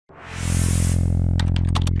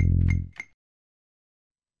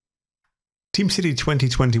TeamCity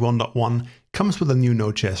 2021.1 comes with a new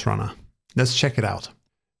Node.js runner. Let's check it out.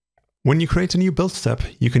 When you create a new build step,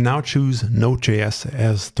 you can now choose Node.js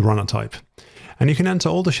as the runner type. And you can enter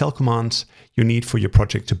all the shell commands you need for your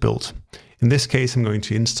project to build. In this case, I'm going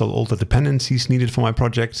to install all the dependencies needed for my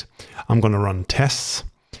project. I'm going to run tests.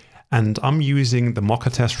 And I'm using the Mocha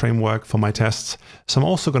test framework for my tests. So I'm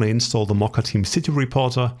also going to install the Mocha TeamCity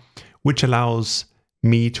reporter, which allows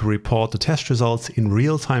me to report the test results in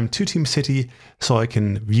real time to TeamCity so I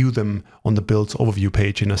can view them on the build's overview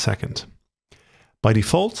page in a second. By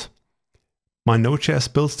default, my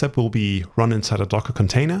Node.js build step will be run inside a Docker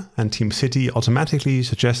container, and TeamCity automatically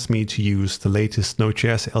suggests me to use the latest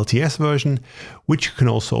Node.js LTS version, which you can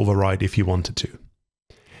also override if you wanted to.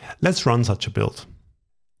 Let's run such a build.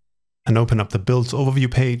 And open up the build's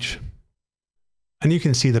overview page. And you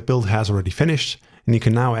can see the build has already finished, and you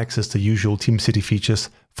can now access the usual TeamCity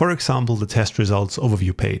features, for example, the test results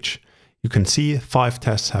overview page. You can see 5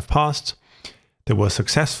 tests have passed, they were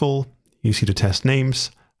successful, you see the test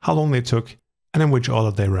names, how long they took, and in which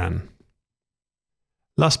order they ran.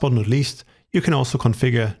 Last but not least, you can also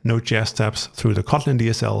configure Node.js steps through the Kotlin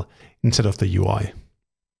DSL instead of the UI.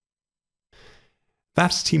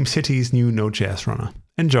 That's TeamCity's new Node.js runner.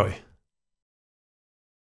 Enjoy!